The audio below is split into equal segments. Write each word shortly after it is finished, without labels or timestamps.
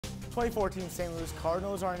2014 St. Louis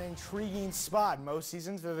Cardinals are in an intriguing spot. Most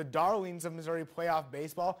seasons, they're the darlings of Missouri playoff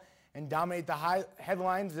baseball and dominate the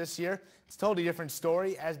headlines this year. It's a totally different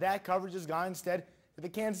story as that coverage has gone instead to the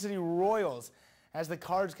Kansas City Royals as the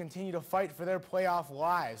Cards continue to fight for their playoff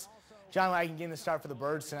lives. John Lackey getting the start for the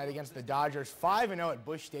Birds tonight against the Dodgers. 5-0 at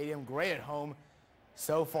Busch Stadium. Great at home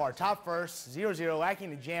so far. Top first, 0-0. Lackey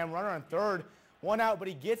in the jam. Runner on third. One out, but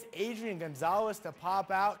he gets Adrian Gonzalez to pop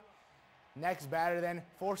out. Next batter then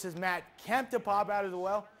forces Matt Kemp to pop out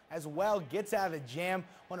as well, gets out of the jam,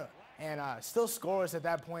 and still scoreless at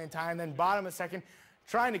that point in time. Then bottom of second,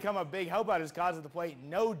 trying to come up big, help out his cause at the plate,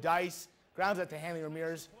 no dice, grounds out to Hanley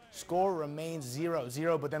Ramirez. Score remains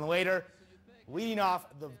 0-0, but then later, leading off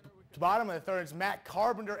the bottom of the third, it's Matt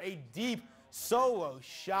Carpenter, a deep solo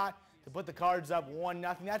shot to put the Cards up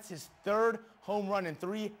 1-0. That's his third home run in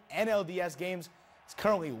 3 NLDS games. It's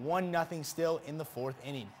currently 1-0 still in the 4th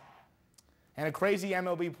inning. And a crazy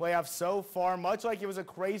MLB playoff so far, much like it was a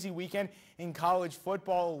crazy weekend in college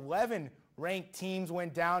football. 11 ranked teams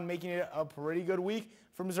went down, making it a pretty good week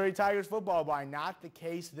for Missouri Tigers football. But not the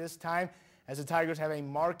case this time, as the Tigers have a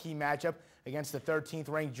marquee matchup against the 13th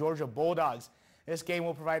ranked Georgia Bulldogs. This game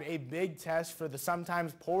will provide a big test for the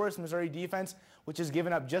sometimes porous Missouri defense, which has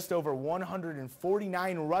given up just over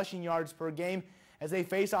 149 rushing yards per game, as they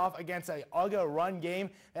face off against a UGA run game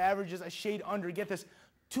that averages a shade under, get this,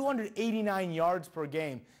 289 yards per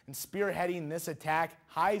game. And spearheading this attack,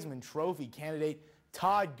 Heisman Trophy candidate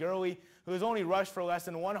Todd Gurley, who has only rushed for less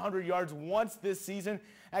than 100 yards once this season.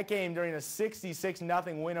 That came during a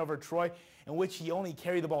 66-0 win over Troy, in which he only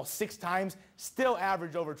carried the ball 6 times, still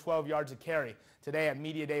averaged over 12 yards a carry. Today at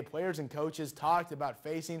Media Day, players and coaches talked about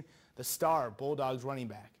facing the star Bulldogs running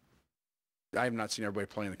back. I have not seen everybody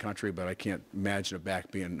play in the country, but I can't imagine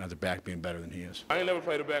another back being better than he is. I ain't never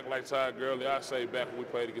played a back like Todd Gurley. I say back when we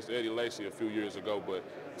played against Eddie Lacy a few years ago, but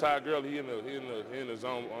Todd Gurley, he in the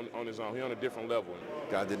zone on his own. He on a different level.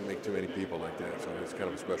 God didn't make too many people like that, so he's kind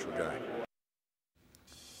of a special guy.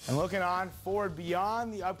 And looking on forward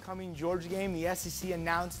beyond the upcoming Georgia game, the SEC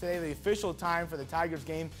announced today the official time for the Tigers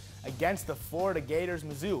game against the Florida Gators.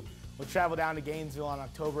 Mizzou will travel down to Gainesville on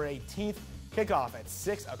October 18th. Kickoff at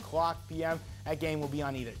 6 o'clock p.m. That game will be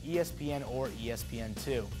on either ESPN or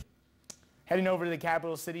ESPN2. Heading over to the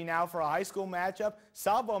capital city now for a high school matchup,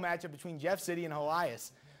 softball matchup between Jeff City and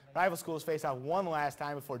Helias. Rival schools faced off one last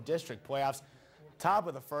time before district playoffs. Top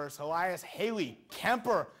of the first, Helias Haley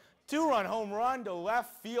Kemper, 2-run home run to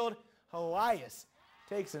left field. Helias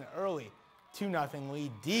takes an early 2-0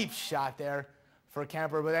 lead. Deep shot there for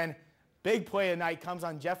Kemper, but then big play of the night comes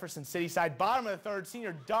on Jefferson City side. Bottom of the third,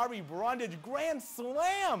 senior Darby Brundage, grand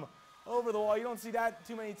slam over the wall. You don't see that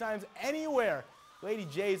too many times anywhere. Lady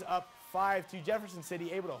Jays up 5-2. Jefferson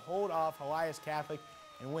City able to hold off Helias Catholic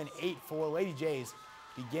and win 8-4. Lady Jays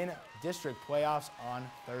begin district playoffs on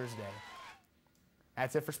Thursday.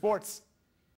 That's it for sports.